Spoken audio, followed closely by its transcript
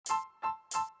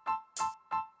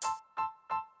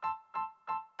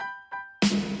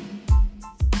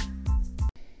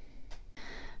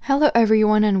Hello,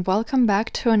 everyone, and welcome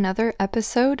back to another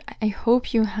episode. I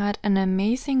hope you had an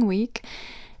amazing week,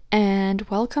 and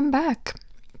welcome back.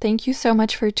 Thank you so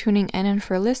much for tuning in and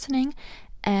for listening.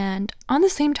 And on the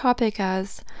same topic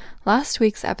as last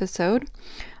week's episode,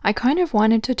 I kind of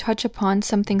wanted to touch upon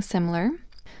something similar.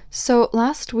 So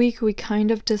last week we kind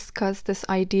of discussed this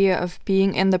idea of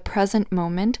being in the present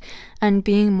moment and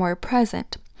being more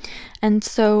present. And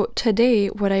so today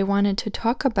what I wanted to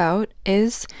talk about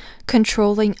is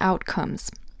controlling outcomes.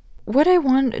 What I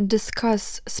want to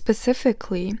discuss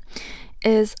specifically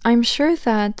is I'm sure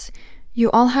that you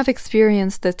all have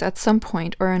experienced this at some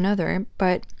point or another,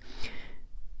 but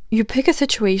you pick a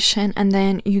situation and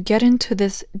then you get into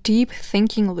this deep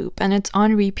thinking loop and it's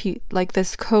on repeat, like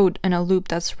this code in a loop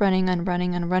that's running and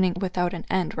running and running without an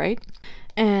end, right?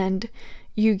 And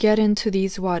you get into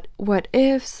these what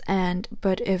ifs and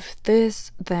but if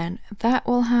this, then that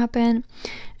will happen.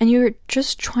 And you're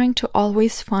just trying to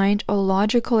always find a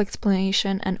logical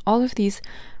explanation and all of these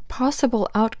possible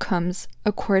outcomes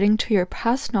according to your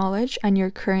past knowledge and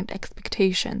your current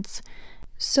expectations.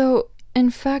 So in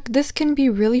fact, this can be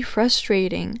really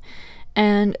frustrating,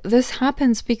 and this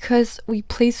happens because we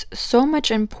place so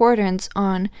much importance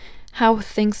on how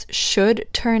things should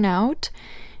turn out,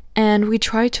 and we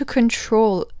try to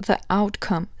control the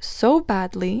outcome so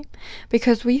badly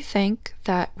because we think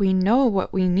that we know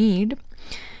what we need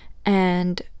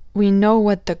and we know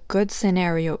what the good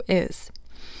scenario is.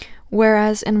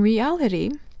 Whereas in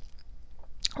reality,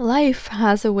 life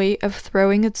has a way of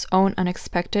throwing its own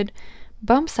unexpected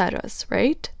bumps at us,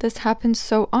 right? This happens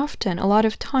so often. A lot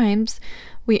of times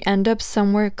we end up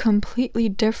somewhere completely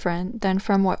different than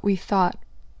from what we thought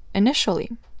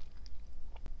initially.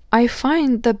 I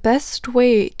find the best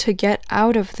way to get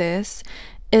out of this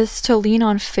is to lean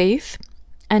on faith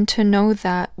and to know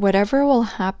that whatever will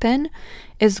happen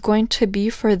is going to be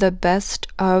for the best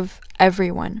of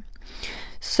everyone.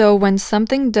 So when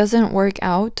something doesn't work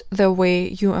out the way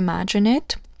you imagine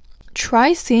it,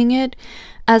 try seeing it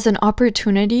as an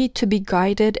opportunity to be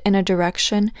guided in a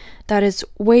direction that is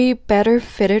way better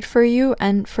fitted for you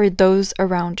and for those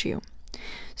around you.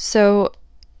 So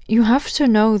you have to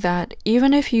know that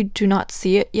even if you do not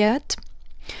see it yet,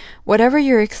 whatever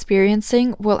you're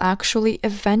experiencing will actually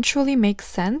eventually make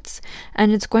sense,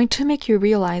 and it's going to make you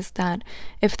realize that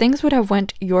if things would have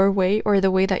went your way or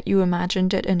the way that you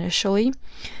imagined it initially,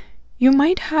 you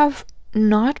might have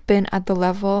not been at the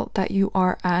level that you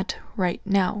are at right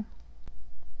now.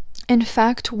 In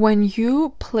fact, when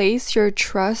you place your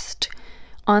trust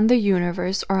on the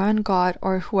universe or on God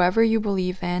or whoever you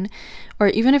believe in, or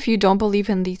even if you don't believe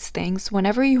in these things,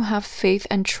 whenever you have faith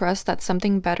and trust that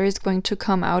something better is going to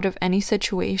come out of any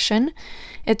situation,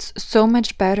 it's so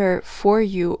much better for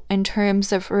you in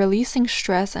terms of releasing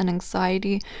stress and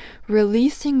anxiety,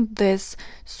 releasing this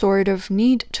sort of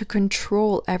need to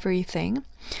control everything,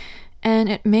 and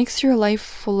it makes your life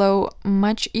flow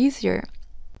much easier.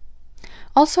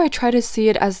 Also, I try to see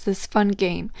it as this fun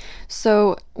game.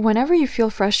 So whenever you feel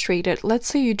frustrated, let's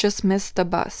say you just missed the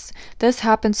bus. This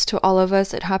happens to all of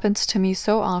us. It happens to me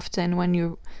so often when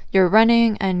you're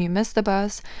running and you miss the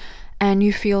bus and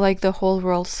you feel like the whole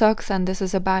world sucks and this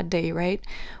is a bad day, right?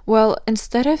 Well,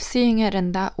 instead of seeing it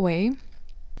in that way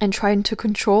and trying to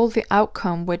control the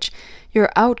outcome, which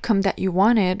your outcome that you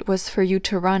wanted was for you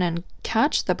to run and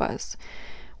catch the bus,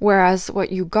 whereas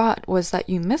what you got was that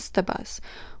you missed the bus.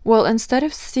 Well, instead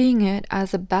of seeing it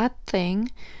as a bad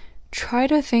thing, try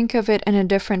to think of it in a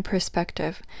different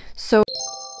perspective. So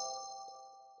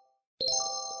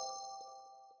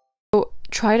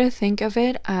try to think of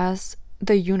it as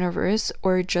the universe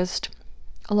or just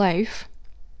life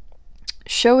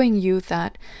showing you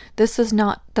that this is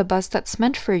not the bus that's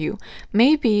meant for you.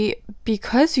 Maybe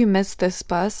because you missed this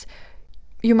bus,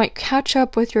 you might catch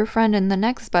up with your friend in the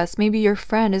next bus. Maybe your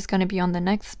friend is going to be on the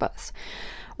next bus.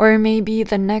 Or maybe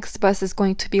the next bus is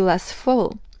going to be less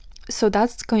full. So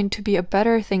that's going to be a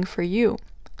better thing for you.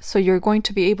 So you're going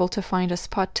to be able to find a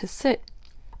spot to sit.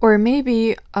 Or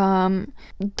maybe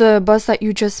the bus that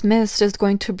you just missed is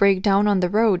going to break down on the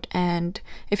road, and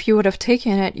if you would have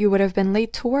taken it, you would have been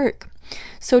late to work.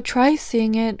 So try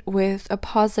seeing it with a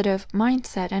positive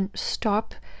mindset and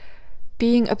stop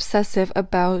being obsessive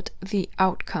about the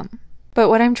outcome. But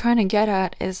what I'm trying to get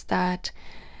at is that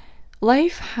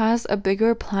life has a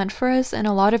bigger plan for us in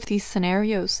a lot of these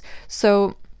scenarios.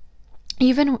 So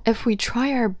even if we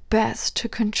try our best to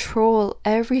control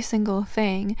every single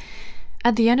thing,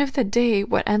 at the end of the day,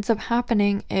 what ends up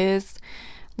happening is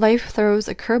life throws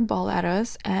a curveball at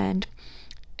us and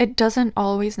it doesn't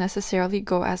always necessarily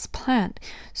go as planned.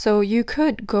 So you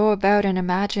could go about and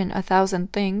imagine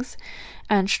 1,000 things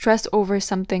and stress over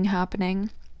something happening,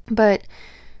 But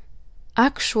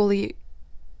actually,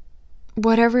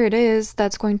 whatever it is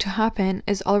that's going to happen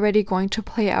is already going to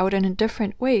play out in a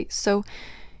different way. So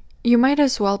you might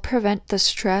as well prevent the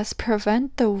stress,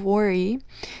 prevent the worry,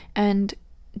 and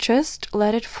just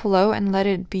let it flow and let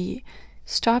it be.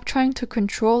 Stop trying to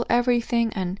control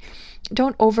everything and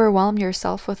don't overwhelm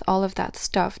yourself with all of that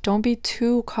stuff. Don't be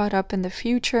too caught up in the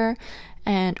future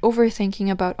and overthinking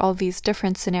about all these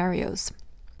different scenarios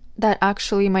that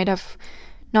actually might have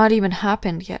not even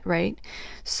happened yet, right?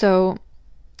 So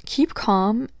keep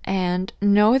calm and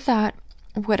know that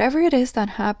whatever it is that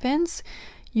happens,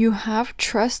 you have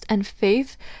trust and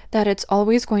faith that it's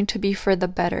always going to be for the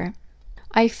better.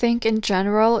 I think in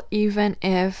general, even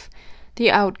if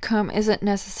the outcome isn't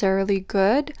necessarily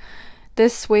good,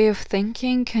 this way of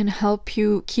thinking can help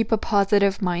you keep a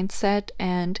positive mindset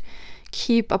and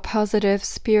keep a positive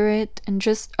spirit and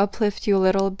just uplift you a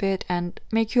little bit and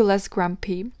make you less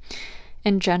grumpy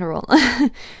in general.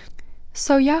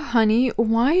 So yeah, honey,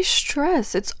 why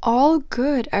stress? It's all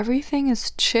good. Everything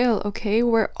is chill, okay?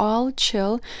 We're all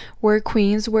chill. We're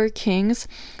queens, we're kings,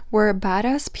 we're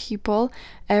badass people.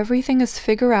 Everything is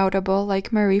figure outable,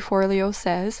 like Marie Forleo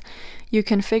says. You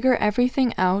can figure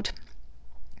everything out.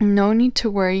 No need to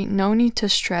worry, no need to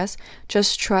stress.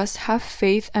 Just trust, have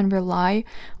faith, and rely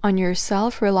on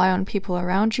yourself, rely on people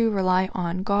around you, rely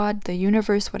on God, the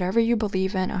universe, whatever you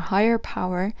believe in, a higher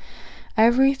power.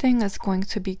 Everything is going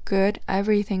to be good.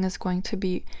 Everything is going to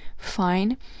be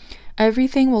fine.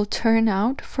 Everything will turn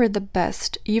out for the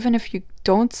best, even if you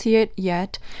don't see it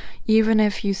yet, even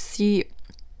if you see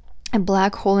a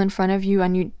black hole in front of you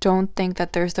and you don't think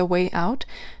that there's a way out.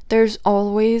 There's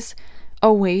always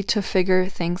a way to figure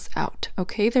things out,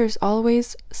 okay? There's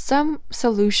always some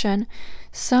solution,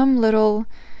 some little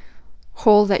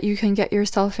hole that you can get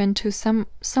yourself into, some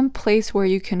place where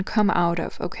you can come out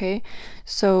of, okay?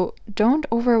 So don't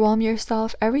overwhelm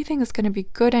yourself. Everything is going to be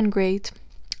good and great.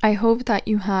 I hope that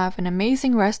you have an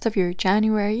amazing rest of your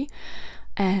January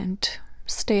and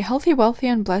stay healthy, wealthy,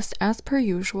 and blessed as per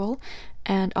usual.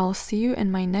 And I'll see you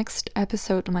in my next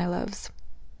episode, my loves.